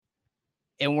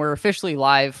And we're officially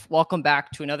live. Welcome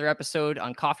back to another episode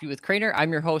on Coffee with Craner.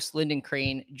 I'm your host, Lyndon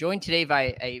Crane, joined today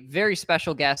by a very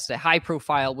special guest, a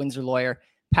high-profile Windsor lawyer,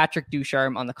 Patrick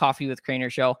Ducharme, on the Coffee with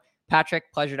Craner show.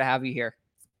 Patrick, pleasure to have you here.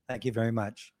 Thank you very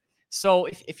much. So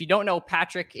if you don't know,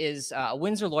 Patrick is a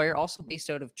Windsor lawyer, also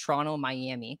based out of Toronto,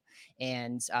 Miami,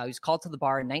 and he was called to the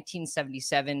bar in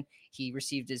 1977. He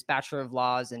received his Bachelor of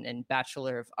Laws and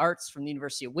Bachelor of Arts from the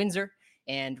University of Windsor.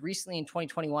 And recently in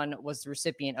 2021 was the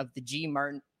recipient of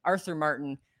the Arthur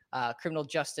Martin Criminal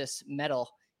Justice Medal,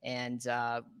 and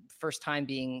first time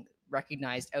being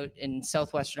recognized out in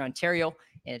Southwestern Ontario.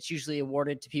 And it's usually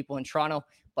awarded to people in Toronto,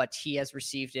 but he has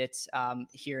received it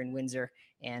here in Windsor,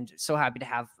 and so happy to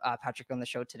have Patrick on the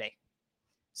show today.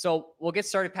 So we'll get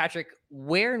started. Patrick,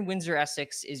 where in Windsor,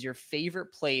 Essex is your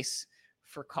favorite place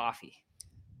for coffee?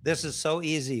 This is so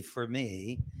easy for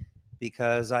me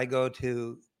because I go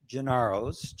to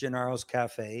Gennaro's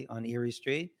Cafe on Erie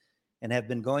Street, and have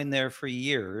been going there for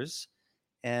years.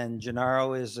 And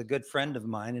Gennaro is a good friend of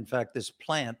mine. In fact, this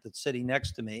plant that's sitting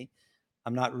next to me,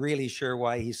 I'm not really sure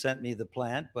why he sent me the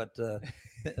plant, but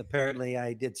apparently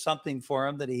I did something for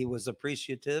him that he was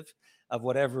appreciative of,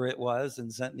 whatever it was, and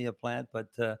sent me a plant. But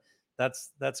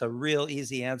that's a real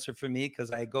easy answer for me because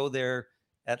I go there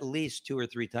at least 2 or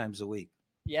 3 times a week.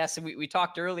 Yes, and we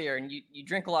talked earlier, and you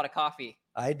drink a lot of coffee.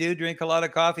 I do drink a lot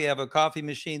of coffee. I have a coffee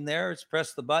machine there. It's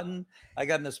press the button. I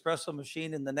got an espresso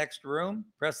machine in the next room.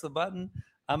 Press the button.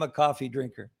 I'm a coffee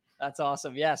drinker. That's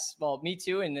awesome. Yes. Well, me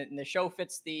too. And the show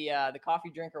fits the coffee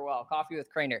drinker well. Coffee with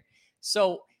Craner.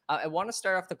 So I want to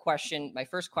start off the question. My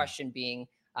first question being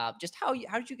just how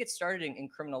did you get started in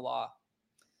criminal law?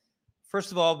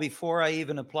 First of all, before I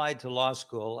even applied to law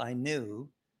school, I knew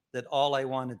that all I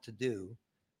wanted to do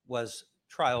was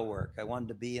trial work. I wanted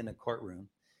to be in a courtroom.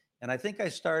 And I think I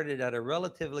started at a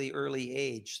relatively early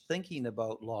age thinking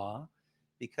about law,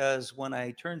 because when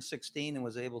I turned 16 and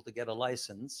was able to get a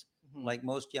license, like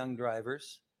most young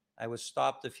drivers, I was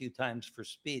stopped a few times for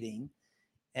speeding.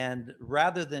 And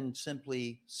rather than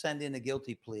simply send in a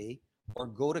guilty plea or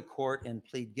go to court and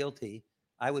plead guilty,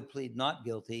 I would plead not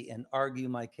guilty and argue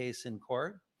my case in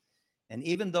court. And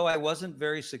even though I wasn't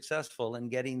very successful in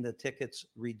getting the tickets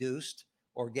reduced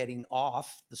or getting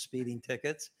off the speeding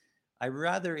tickets, I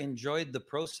rather enjoyed the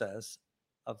process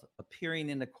of appearing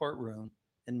in a courtroom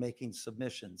and making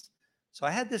submissions. So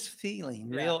I had this feeling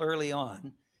real early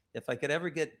on, if I could ever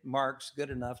get marks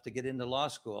good enough to get into law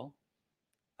school,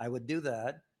 I would do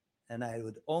that, and I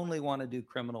would only want to do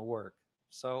criminal work.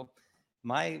 So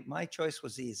my choice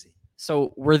was easy.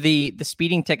 So were the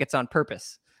speeding tickets on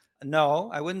purpose?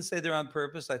 No, I wouldn't say they're on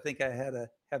purpose. I think I had a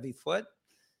heavy foot.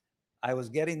 I was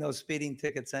getting those speeding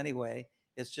tickets anyway.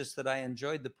 It's just that I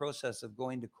enjoyed the process of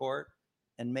going to court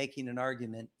and making an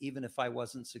argument, even if I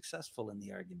wasn't successful in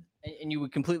the argument. And you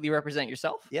would completely represent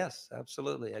yourself? Yes,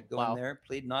 absolutely. I'd go in there,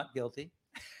 plead not guilty,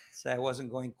 say I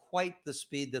wasn't going quite the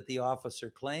speed that the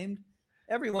officer claimed.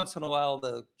 Every once in a while,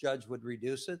 the judge would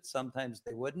reduce it. Sometimes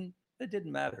they wouldn't. It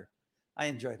didn't matter. I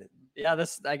enjoyed it. Yeah,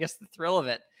 that's, I guess, the thrill of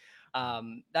it.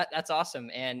 That's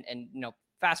awesome. And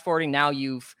fast forwarding now,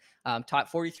 you've taught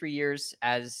 43 years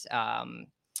as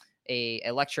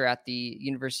a lecturer at the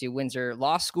University of Windsor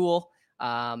Law School,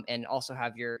 and also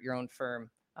have your own firm,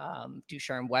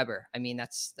 Ducharme Weber. I mean,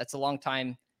 that's a long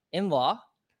time in law.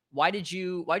 Why did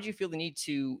you feel the need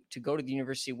to go to the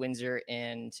University of Windsor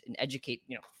and educate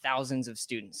thousands of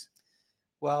students?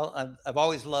 Well, I've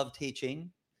always loved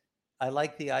teaching. I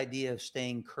like the idea of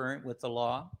staying current with the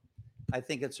law. I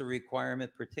think it's a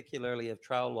requirement, particularly of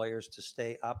trial lawyers, to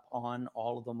stay up on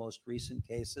all of the most recent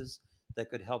cases that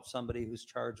could help somebody who's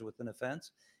charged with an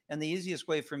offense. And the easiest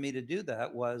way for me to do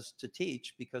that was to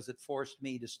teach, because it forced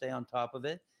me to stay on top of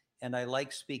it. And I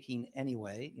like speaking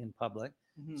anyway in public.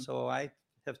 So I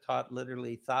have taught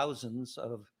literally thousands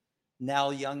of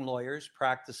now young lawyers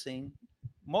practicing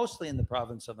mostly in the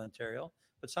province of Ontario,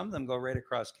 but some of them go right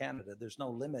across Canada. There's no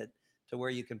limit to where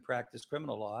you can practice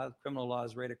criminal law. Criminal law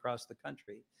is right across the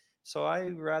country. So I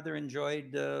rather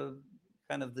enjoyed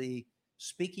kind of the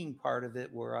speaking part of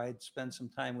it, where I'd spend some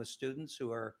time with students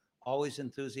who are always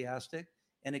enthusiastic,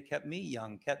 and it kept me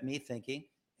young, kept me thinking,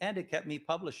 and it kept me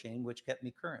publishing, which kept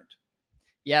me current.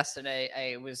 Yes, and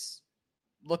I was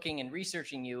looking and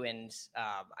researching you, and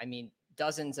I mean,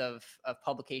 dozens of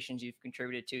publications you've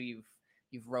contributed to.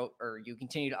 You've wrote, or you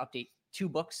continue to update 2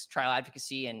 books, Trial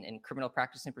Advocacy and Criminal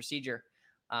Practice and Procedure.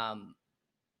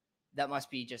 That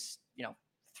must be just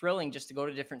thrilling, just to go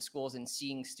to different schools and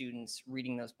seeing students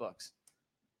reading those books.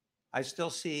 I still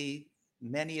see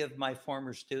many of my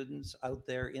former students out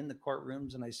there in the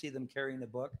courtrooms, and I see them carrying a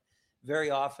book.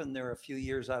 Very often they're a few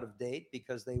years out of date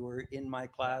because they were in my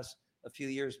class a few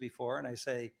years before, and I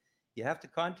say, you have to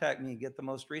contact me and get the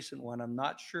most recent one. I'm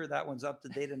not sure that one's up to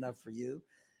date enough for you,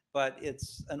 but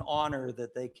it's an honor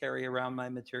that they carry around my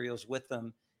materials with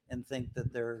them and think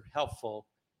that they're helpful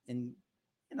in,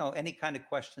 any kind of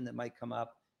question that might come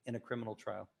up in a criminal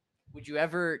trial. Would you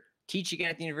ever teach again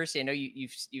at the university? I know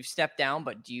you've stepped down,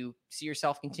 but do you see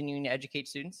yourself continuing to educate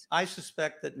students? I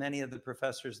suspect that many of the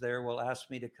professors there will ask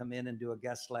me to come in and do a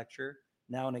guest lecture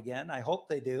now and again. I hope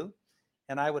they do,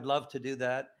 and I would love to do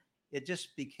that. It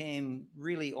just became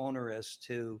really onerous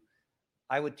to,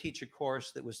 I would teach a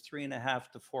course that was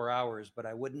 3.5 to 4 hours, but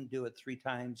I wouldn't do it 3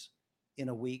 times in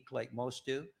a week like most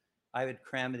do. I would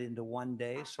cram it into one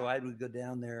day. So I would go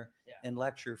down there and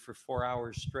lecture for 4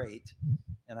 hours straight.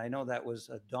 And I know that was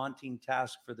a daunting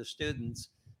task for the students,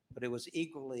 but it was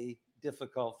equally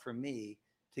difficult for me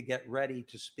to get ready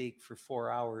to speak for 4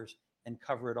 hours and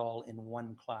cover it all in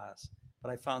one class.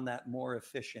 But I found that more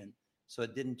efficient. So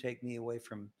it didn't take me away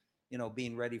from,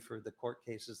 being ready for the court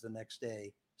cases the next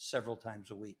day several times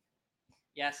a week.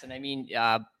 Yes, and I mean,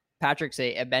 Patrick's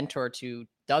a mentor to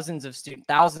dozens of students,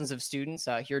 thousands of students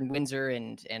here in Windsor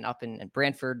and up in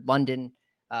Brantford, London,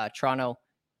 Toronto,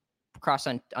 across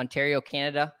Ontario,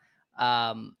 Canada.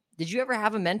 Did you ever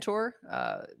have a mentor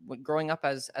growing up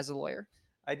as a lawyer?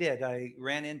 I did. I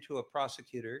ran into a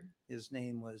prosecutor. His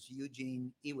name was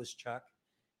Eugene Iwaschuk.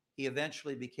 He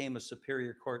eventually became a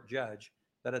Superior Court judge,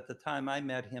 but at the time I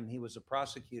met him, he was a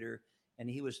prosecutor and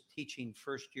he was teaching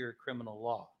first-year criminal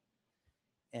law.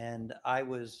 And I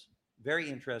was very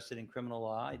interested in criminal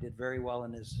law. I did very well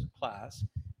in his class.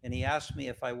 And he asked me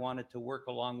if I wanted to work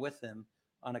along with him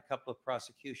on a couple of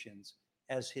prosecutions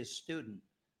as his student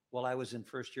while I was in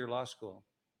first-year law school.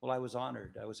 Well, I was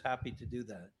honored. I was happy to do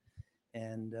that.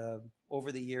 And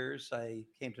over the years, I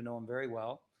came to know him very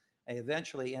well. I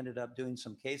eventually ended up doing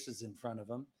some cases in front of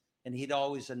him. And he'd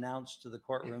always announce to the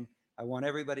courtroom, I want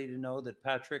everybody to know that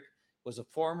Patrick was a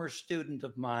former student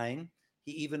of mine.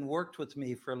 He even worked with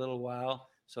me for a little while.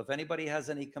 So if anybody has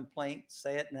any complaint,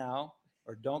 say it now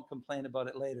or don't complain about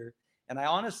it later. And I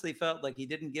honestly felt like he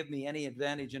didn't give me any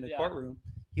advantage in a courtroom.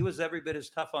 He was every bit as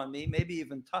tough on me, maybe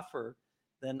even tougher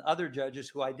than other judges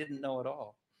who I didn't know at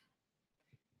all.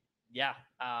 Yeah.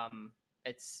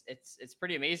 It's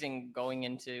pretty amazing going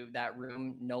into that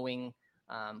room, knowing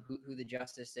who the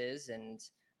justice is, and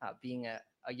being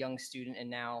a young student and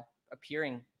now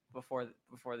appearing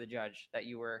before the judge that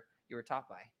you were taught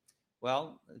by.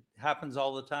 Well, it happens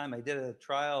all the time. I did a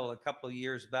trial a couple of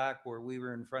years back where we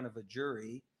were in front of a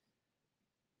jury,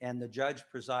 and the judge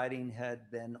presiding had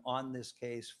been on this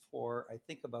case for, I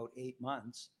think, about 8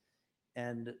 months.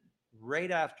 And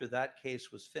right after that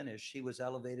case was finished, she was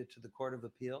elevated to the Court of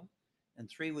Appeal. And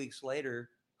 3 weeks later,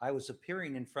 I was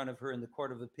appearing in front of her in the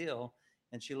Court of Appeal.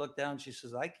 And she looked down, she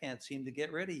says, I can't seem to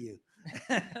get rid of you.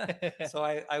 So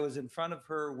I was in front of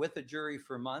her with a jury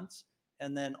for months.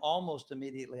 And then almost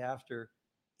immediately after,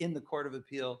 in the Court of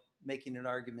Appeal, making an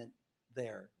argument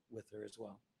there with her as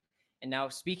well. And now,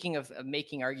 speaking of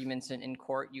making arguments in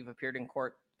court, you've appeared in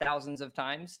court thousands of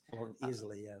times. Well,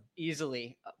 easily, yeah.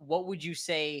 Easily. What would you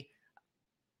say,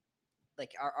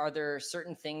 like, are there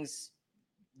certain things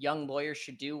young lawyers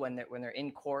should do when they're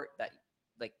in court, that,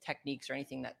 like, techniques or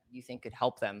anything that you think could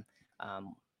help them?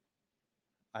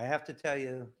 I have to tell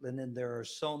you, Lyndon, there are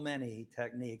so many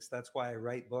techniques. That's why I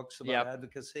write books about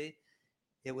advocacy.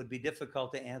 It would be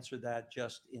difficult to answer that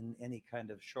just in any kind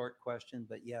of short question.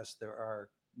 But yes, there are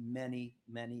many,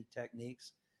 many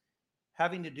techniques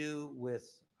having to do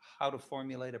with how to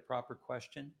formulate a proper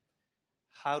question,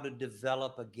 how to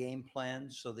develop a game plan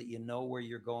so that you know where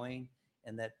you're going,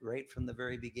 and that right from the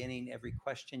very beginning, every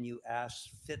question you ask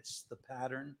fits the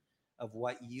pattern of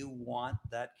what you want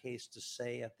that case to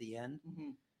say at the end. Mm-hmm.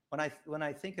 When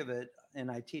I think of it,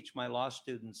 and I teach my law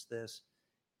students this,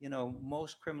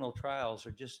 most criminal trials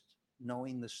are just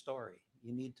knowing the story.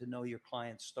 You need to know your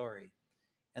client's story.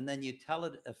 And then you tell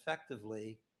it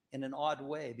effectively in an odd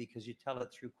way because you tell it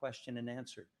through question and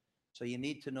answer. So you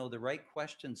need to know the right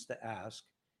questions to ask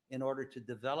in order to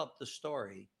develop the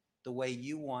story the way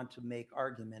you want to make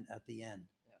argument at the end.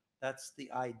 Yeah. That's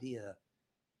the idea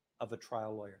of a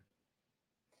trial lawyer.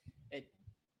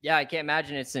 I can't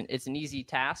imagine it's an easy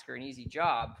task or an easy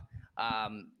job.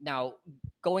 Now,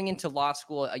 going into law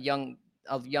school, a young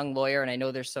lawyer, and I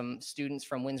know there's some students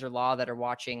from Windsor Law that are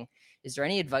watching. Is there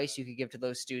any advice you could give to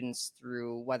those students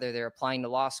through whether they're applying to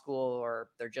law school or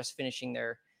they're just finishing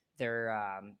their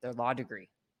law degree?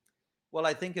 Well,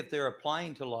 I think if they're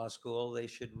applying to law school, they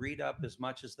should read up as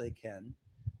much as they can,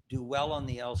 do well on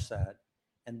the LSAT,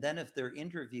 and then if they're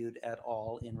interviewed at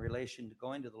all in relation to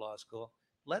going to the law school,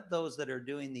 let those that are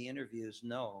doing the interviews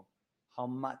know how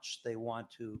much they want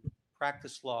to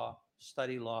practice law,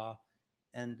 study law,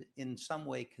 and in some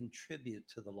way contribute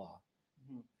to the law.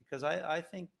 Mhm. Because I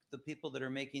think the people that are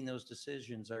making those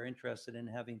decisions are interested in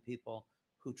having people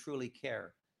who truly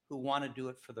care, who want to do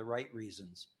it for the right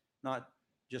reasons, not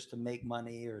just to make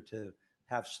money or to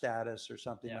have status or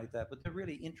something Yeah. like that, but they're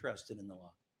really interested in the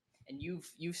law. And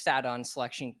you've sat on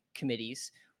selection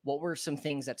committees. What were some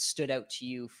things that stood out to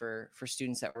you for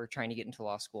students that were trying to get into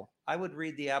law school? I would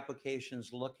read the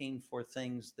applications looking for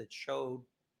things that showed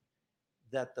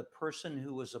that the person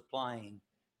who was applying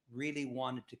really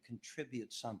wanted to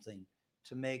contribute something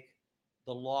to make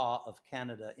the law of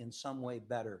Canada in some way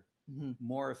better, Mhm.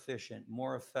 more efficient,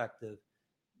 more effective,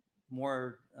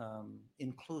 more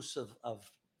inclusive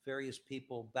of various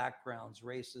people, backgrounds,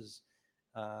 races,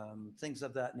 things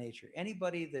of that nature.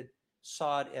 Anybody that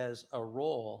saw it as a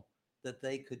role that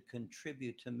they could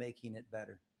contribute to making it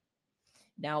better.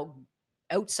 Now,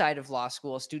 outside of law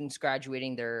school, students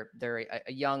graduating, they're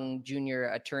a young junior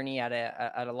attorney at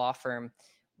a law firm.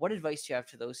 What advice do you have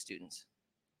to those students?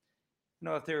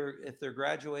 If they're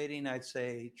graduating, I'd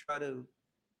say try to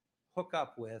hook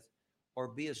up with or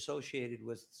be associated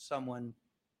with someone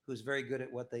who's very good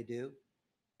at what they do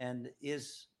and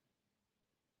is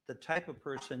the type of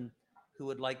person who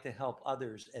would like to help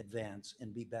others advance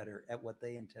and be better at what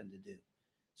they intend to do.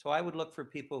 So I would look for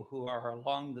people who are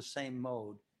along the same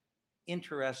mode,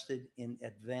 interested in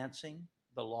advancing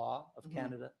the law of Mhm.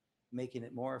 Canada, making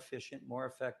it more efficient, more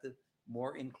effective,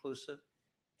 more inclusive,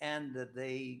 and that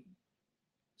they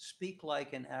speak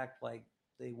like and act like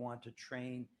they want to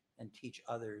train and teach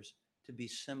others to be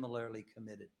similarly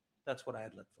committed. That's what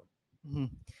I'd look for.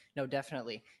 Mhm. No,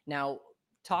 definitely. Now,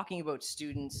 talking about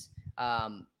students,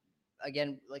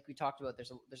 again, like we talked about,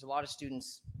 there's a lot of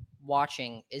students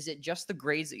watching. Is it just the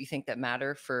grades that you think that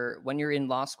matter for when you're in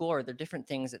law school, or are there different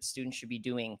things that students should be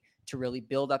doing to really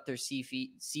build up their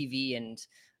CV and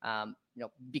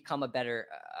become a better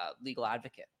legal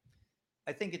advocate?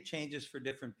 I think it changes for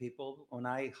different people. When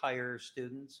I hire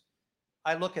students,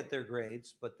 I look at their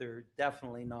grades, but they're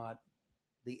definitely not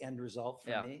the end result for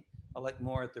Yeah. me. I look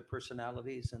more at their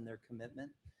personalities and their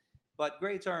commitment. But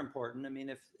grades are important. I mean,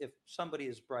 if somebody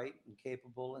is bright and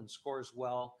capable and scores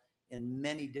well in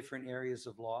many different areas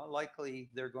of law,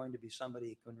 likely they're going to be somebody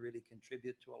who can really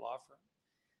contribute to a law firm.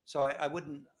 So I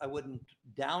wouldn't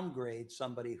downgrade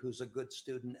somebody who's a good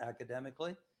student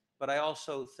academically, but I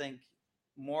also think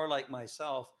more like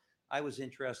myself, I was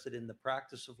interested in the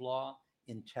practice of law,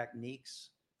 in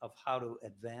techniques of how to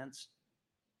advance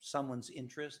someone's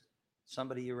interest,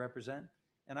 somebody you represent.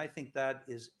 And I think that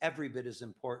is every bit as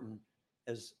important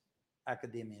as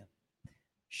academia.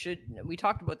 Should we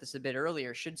talked about this a bit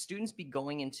earlier? Should students be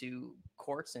going into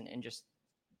courts and just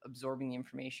absorbing the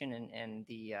information and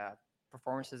the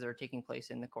performances that are taking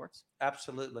place in the courts?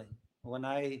 Absolutely. When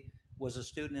I was a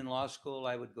student in law school,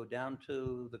 I would go down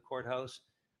to the courthouse.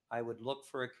 I would look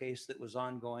for a case that was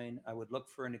ongoing. I would look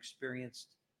for an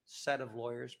experienced set of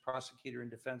lawyers, prosecutor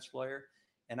and defense lawyer,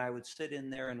 and I would sit in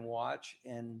there and watch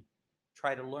and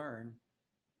try to learn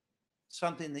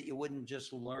something that you wouldn't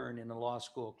just learn in a law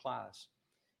school class.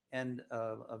 And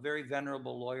a very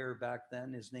venerable lawyer back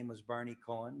then, his name was Barney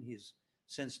Cohen. He's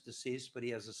since deceased, but he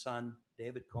has a son,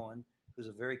 David Cohen, who's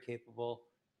a very capable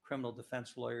criminal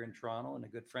defense lawyer in Toronto and a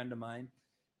good friend of mine.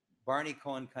 Barney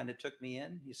Cohen kind of took me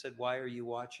in. He said, "Why are you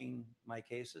watching my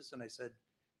cases?" And I said,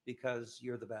 "Because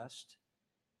you're the best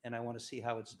and I want to see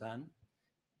how it's done."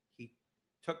 He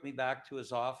took me back to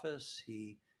his office.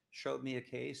 He showed me a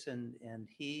case, and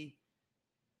he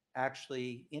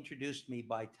actually introduced me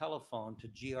by telephone to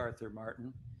G. Arthur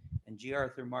Martin. And G.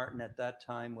 Arthur Martin at that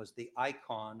time was the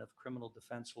icon of criminal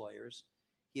defense lawyers.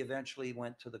 He eventually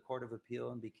went to the Court of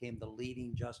Appeal and became the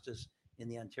leading justice in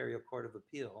the Ontario Court of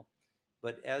Appeal.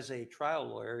 But as a trial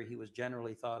lawyer, he was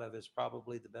generally thought of as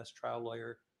probably the best trial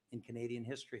lawyer in Canadian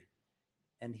history.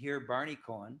 And here, Barney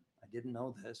Cohen, I didn't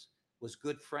know this, was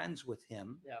good friends with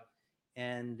him. Yeah.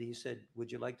 And he said,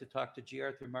 "Would you like to talk to G.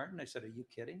 Arthur Martin?" I said, "Are you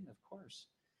kidding? Of course."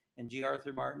 And G.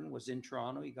 Arthur Martin was in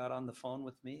Toronto. He got on the phone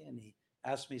with me and he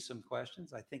asked me some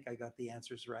questions. I think I got the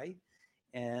answers right.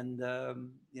 And,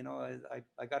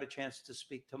 I got a chance to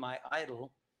speak to my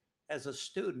idol as a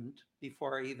student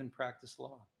before I even practiced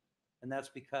law. And that's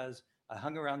because I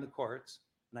hung around the courts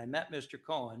and I met Mr.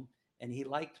 Cohen and he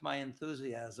liked my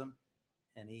enthusiasm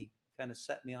and he kind of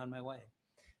set me on my way.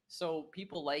 So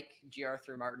people like G.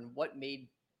 Arthur Martin, what made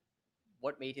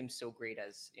him so great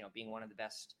as being one of the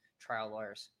best trial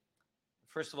lawyers?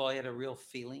 First of all, he had a real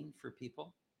feeling for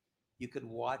people. You could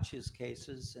watch his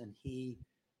cases and he,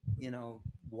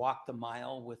 walked a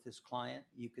mile with his client.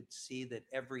 You could see that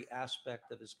every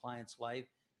aspect of his client's life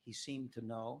he seemed to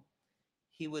know.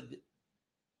 He would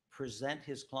present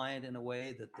his client in a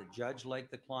way that the judge liked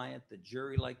the client, the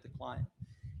jury liked the client.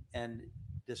 And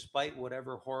despite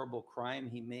whatever horrible crime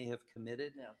he may have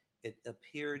committed, Yeah. it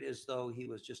appeared as though he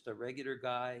was just a regular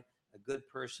guy, a good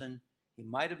person. He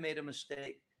might have made a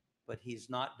mistake, but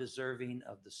he's not deserving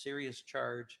of the serious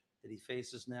charge that he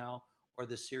faces now or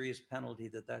the serious penalty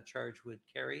that that charge would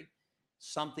carry.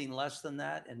 Something less than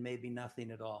that, and maybe nothing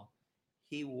at all.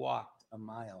 He walked a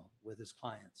mile with his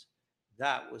clients.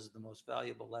 That was the most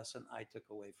valuable lesson I took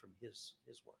away from his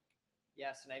work.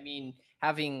 Yes, and I mean,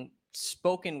 having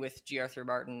spoken with G. Arthur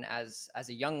Martin as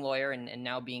a young lawyer and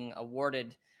now being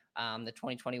awarded the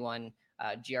 2021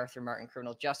 G. Arthur Martin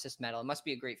Criminal Justice Medal, it must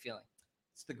be a great feeling.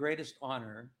 It's the greatest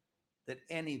honor that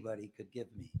anybody could give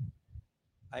me.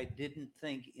 I didn't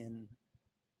think in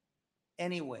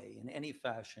any way, in any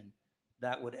fashion,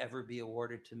 that would ever be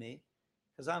awarded to me,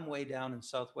 because I'm way down in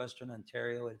southwestern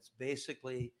Ontario. It's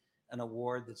basically an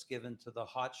award that's given to the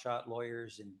hotshot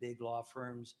lawyers in big law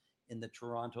firms in the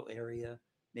Toronto area,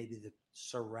 maybe the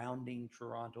surrounding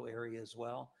Toronto area as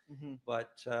well. Mm-hmm.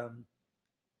 But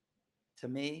to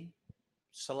me,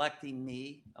 selecting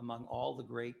me among all the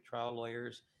great trial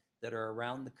lawyers that are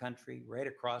around the country, right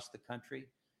across the country,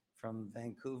 from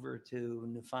Vancouver to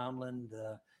Newfoundland,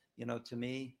 to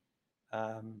me,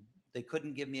 they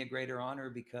couldn't give me a greater honor,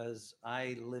 because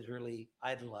I literally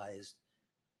idolized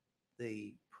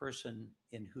the person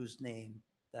in whose name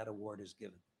that award is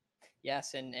given.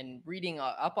 Yes, and reading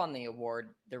up on the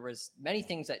award, there was many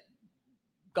things that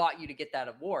got you to get that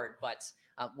award, but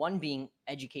one being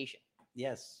education.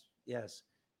 Yes.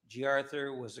 G.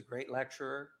 Arthur was a great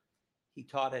lecturer. He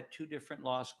taught at 2 different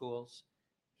law schools.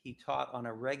 He taught on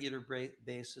a regular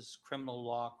basis criminal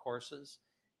law courses.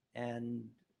 And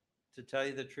to tell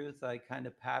you the truth, I kind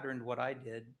of patterned what I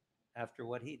did after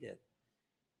what he did.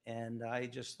 And I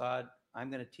just thought, I'm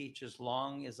going to teach as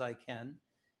long as I can.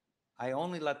 I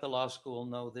only let the law school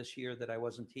know this year that I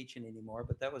wasn't teaching anymore,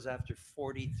 but that was after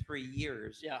 43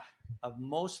 years of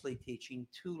mostly teaching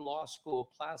 2 law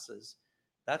school classes.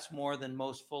 That's more than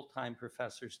most full-time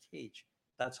professors teach.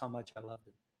 That's how much I loved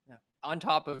it. Yeah. On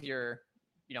top of your,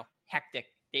 hectic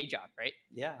day job, right?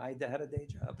 Yeah, I had a day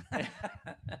job.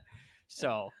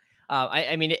 So,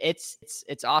 I mean,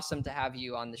 it's awesome to have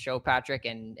you on the show, Patrick.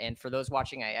 And for those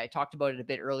watching, I talked about it a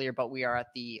bit earlier, but we are at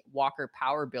the Walker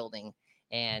Power Building,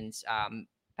 and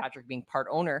Patrick being part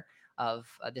owner of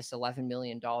this $11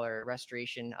 million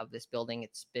restoration of this building.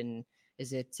 It's been,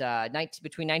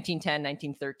 between 1910 and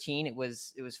 1913, it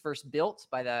was first built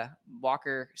by the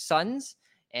Walker sons,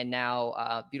 and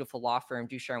now beautiful law firm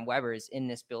Ducharme Weber is in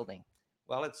this building.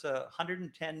 Well, it's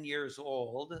 110 years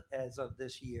old as of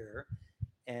this year.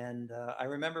 And I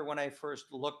remember when I first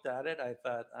looked at it, I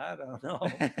thought, I don't know,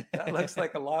 that looks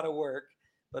like a lot of work.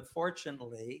 But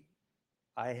fortunately,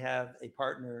 I have a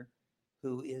partner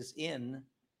who is in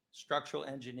structural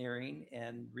engineering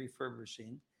and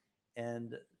refurbishing,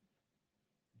 and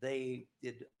they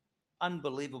did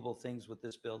unbelievable things with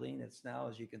this building. It's now,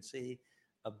 as you can see,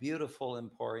 a beautiful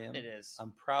emporium. It is.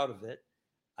 I'm proud of it.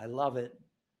 I love it.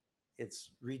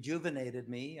 It's rejuvenated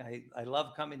me. I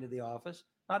love coming to the office.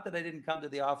 Not that I didn't come to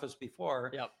the office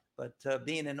before, but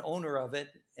being an owner of it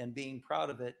and being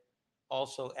proud of it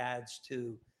also adds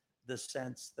to the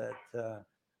sense that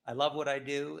I love what I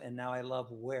do, and now I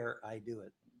love where I do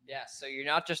it. Yeah, so you're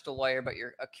not just a lawyer, but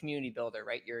you're a community builder,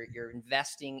 right? You're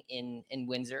investing in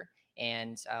Windsor,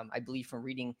 and I believe from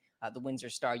reading the Windsor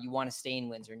Star, you want to stay in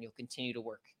Windsor and you'll continue to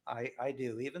work. I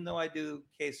do, even though I do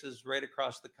cases right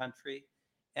across the country.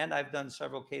 And I've done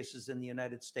several cases in the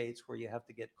United States where you have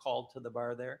to get called to the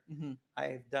bar there. Mm-hmm.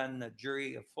 I've done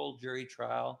a full jury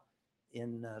trial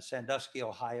in Sandusky,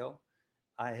 Ohio.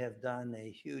 I have done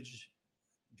a huge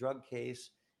drug case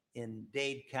in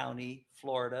Dade County,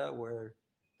 Florida, where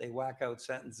they whack out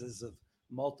sentences of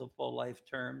multiple life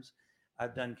terms.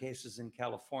 I've done cases in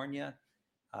California,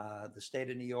 the state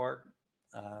of New York.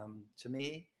 To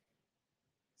me,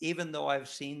 even though I've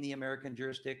seen the American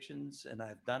jurisdictions and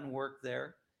I've done work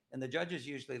there, and the judges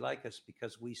usually like us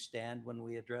because we stand when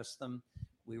we address them.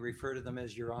 We refer to them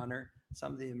as Your Honor.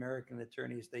 Some of the American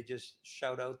attorneys, they just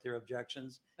shout out their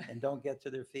objections and don't get to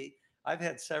their feet. I've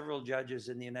had several judges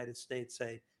in the United States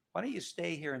say, why don't you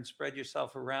stay here and spread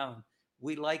yourself around?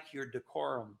 We like your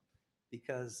decorum,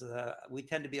 because we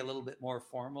tend to be a little bit more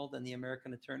formal than the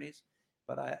American attorneys.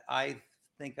 But I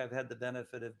think I've had the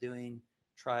benefit of doing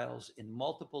trials in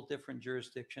multiple different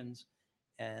jurisdictions,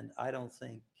 and I don't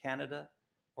think Canada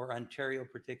or Ontario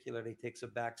particularly takes a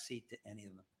back seat to any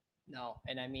of them. No,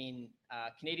 and I mean,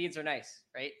 Canadians are nice,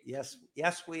 right? Yes,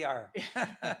 we are.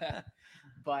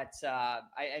 But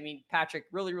I mean, Patrick,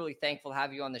 really, really thankful to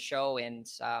have you on the show, and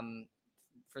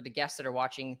for the guests that are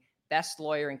watching, best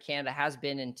lawyer in Canada has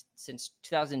been since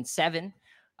 2007,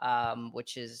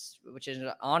 which is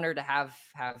an honor to have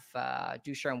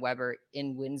Ducharme Weber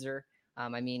in Windsor.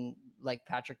 I mean, like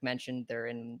Patrick mentioned, they're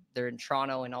in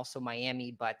Toronto and also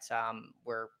Miami, but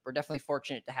we're definitely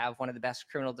fortunate to have one of the best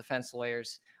criminal defense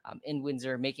lawyers in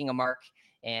Windsor, making a mark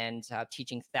and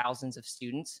teaching thousands of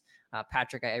students.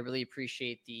 Patrick, I really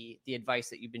appreciate the advice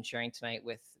that you've been sharing tonight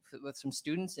with some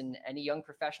students and any young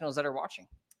professionals that are watching.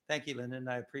 Thank you, Lyndon.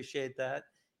 I appreciate that,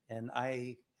 and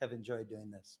I have enjoyed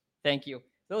doing this. Thank you.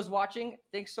 Those watching,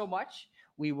 thanks so much.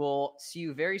 We will see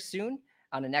you very soon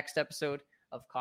on the next episode of